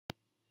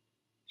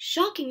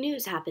Shocking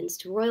news happens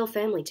to royal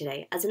family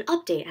today as an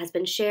update has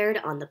been shared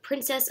on the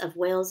Princess of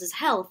Wales's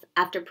health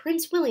after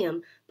Prince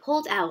William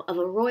pulled out of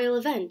a royal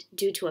event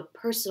due to a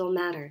personal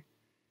matter.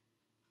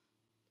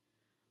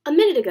 A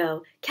minute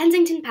ago,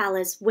 Kensington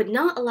Palace would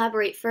not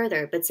elaborate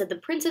further but said the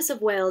Princess of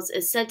Wales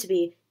is said to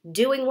be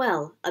doing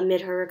well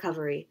amid her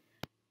recovery.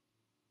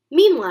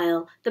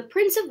 Meanwhile, the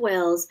Prince of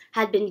Wales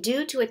had been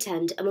due to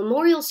attend a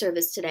memorial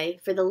service today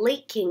for the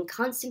late King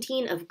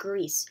Constantine of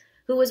Greece,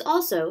 who was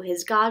also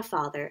his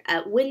godfather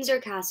at Windsor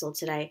Castle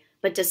today,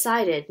 but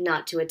decided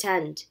not to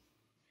attend.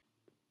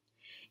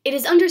 It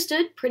is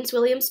understood Prince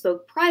William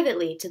spoke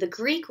privately to the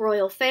Greek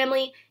royal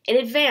family in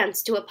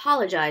advance to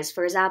apologize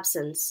for his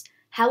absence.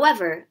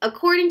 However,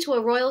 according to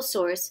a royal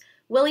source,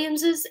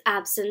 William's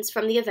absence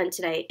from the event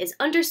today is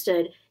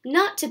understood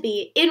not to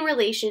be in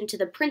relation to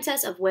the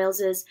Princess of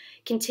Wales's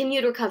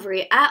continued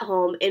recovery at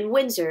home in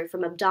Windsor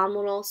from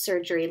abdominal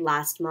surgery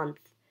last month.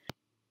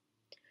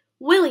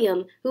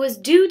 William, who was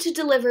due to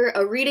deliver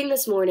a reading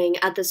this morning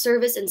at the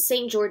service in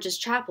St. George's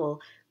Chapel,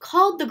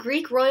 called the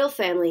Greek royal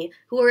family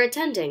who were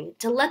attending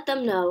to let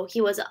them know he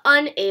was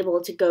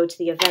unable to go to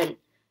the event.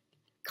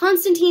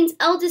 Constantine's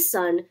eldest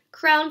son,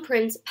 Crown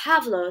Prince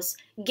Pavlos,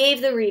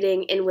 gave the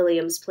reading in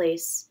William's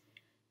place.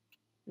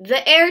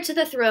 The heir to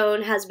the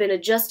throne has been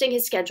adjusting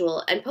his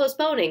schedule and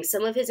postponing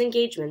some of his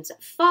engagements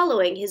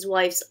following his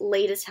wife's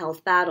latest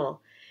health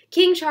battle.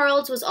 King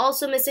Charles was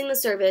also missing the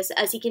service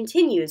as he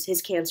continues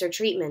his cancer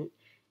treatment.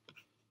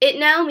 It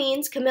now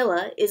means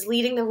Camilla is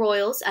leading the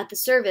royals at the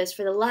service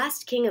for the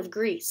last king of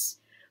Greece,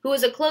 who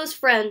was a close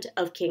friend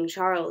of King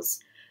Charles.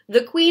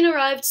 The Queen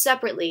arrived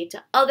separately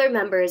to other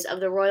members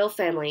of the royal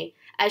family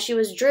as she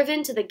was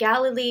driven to the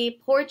Galilee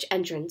porch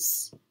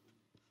entrance.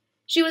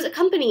 She was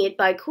accompanied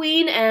by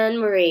Queen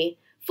Anne-Marie,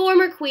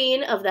 former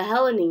Queen of the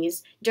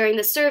Hellenes. During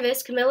the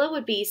service, Camilla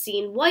would be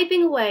seen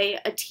wiping away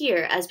a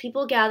tear as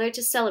people gathered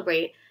to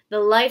celebrate the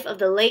life of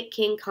the late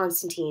King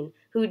Constantine,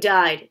 who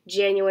died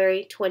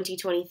January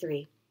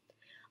 2023.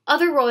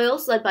 Other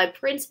royals, led by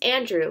Prince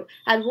Andrew,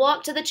 had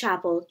walked to the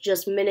chapel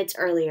just minutes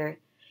earlier.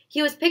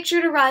 He was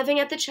pictured arriving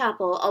at the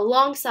chapel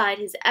alongside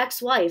his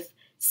ex-wife,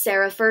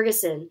 Sarah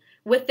Ferguson,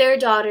 with their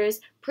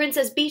daughters,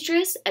 Princess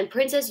Beatrice and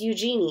Princess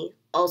Eugenie,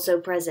 also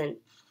present.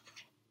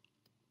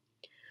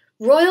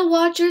 Royal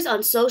watchers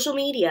on social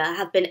media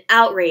have been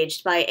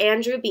outraged by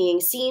Andrew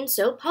being seen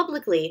so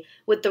publicly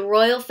with the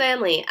royal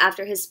family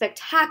after his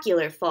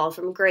spectacular fall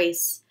from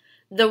grace.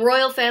 The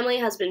royal family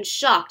has been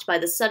shocked by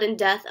the sudden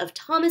death of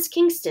Thomas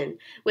Kingston,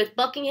 with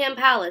Buckingham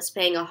Palace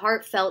paying a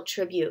heartfelt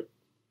tribute.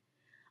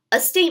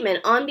 A statement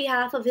on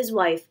behalf of his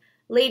wife,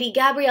 Lady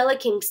Gabriella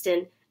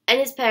Kingston, and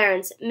his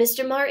parents,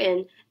 Mr.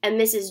 Martin and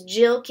Mrs.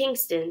 Jill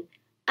Kingston,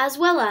 as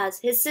well as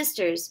his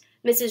sisters,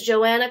 Mrs.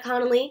 Joanna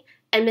Connolly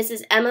and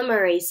Mrs. Emma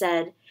Murray,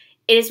 said,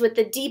 "It is with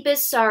the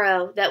deepest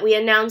sorrow that we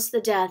announce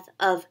the death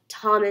of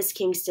Thomas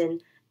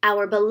Kingston,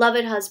 our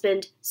beloved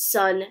husband,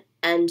 son,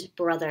 and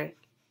brother."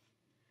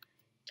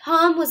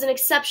 Tom was an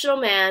exceptional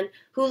man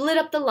who lit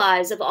up the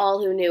lives of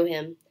all who knew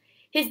him.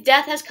 His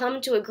death has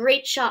come to a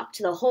great shock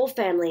to the whole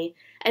family,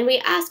 and we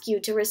ask you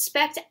to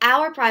respect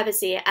our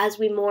privacy as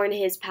we mourn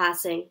his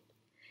passing.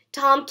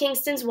 Tom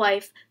Kingston's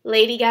wife,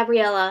 Lady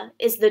Gabriella,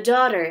 is the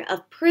daughter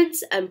of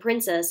Prince and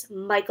Princess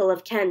Michael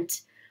of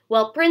Kent,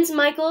 while Prince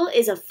Michael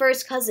is a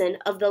first cousin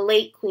of the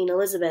late Queen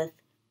Elizabeth.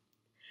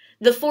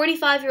 The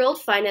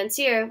 45-year-old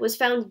financier was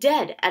found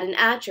dead at an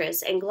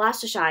address in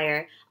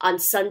Gloucestershire on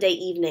Sunday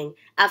evening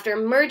after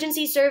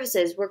emergency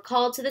services were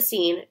called to the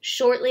scene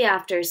shortly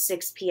after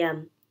 6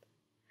 p.m.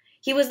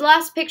 He was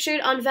last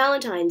pictured on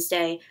Valentine's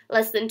Day,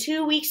 less than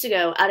 2 weeks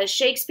ago, at a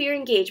Shakespeare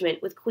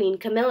engagement with Queen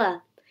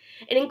Camilla.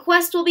 An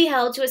inquest will be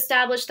held to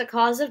establish the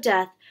cause of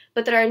death,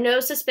 but there are no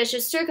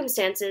suspicious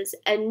circumstances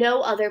and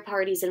no other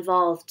parties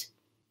involved.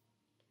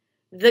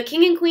 The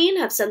King and Queen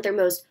have sent their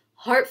most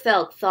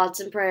heartfelt thoughts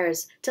and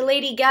prayers to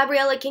Lady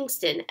Gabriella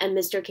Kingston and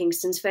Mr.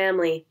 Kingston's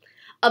family.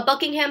 A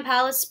Buckingham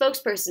Palace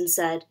spokesperson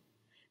said,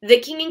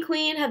 "The King and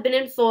Queen have been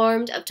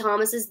informed of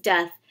Thomas's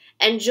death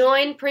and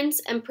join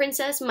Prince and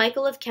Princess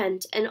Michael of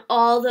Kent and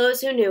all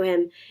those who knew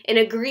him in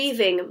a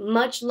grieving,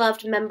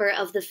 much-loved member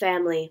of the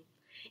family.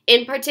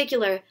 In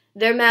particular,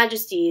 their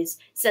Majesties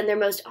send their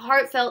most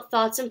heartfelt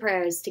thoughts and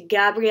prayers to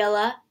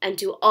Gabriella and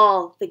to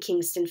all the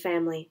Kingston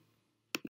family."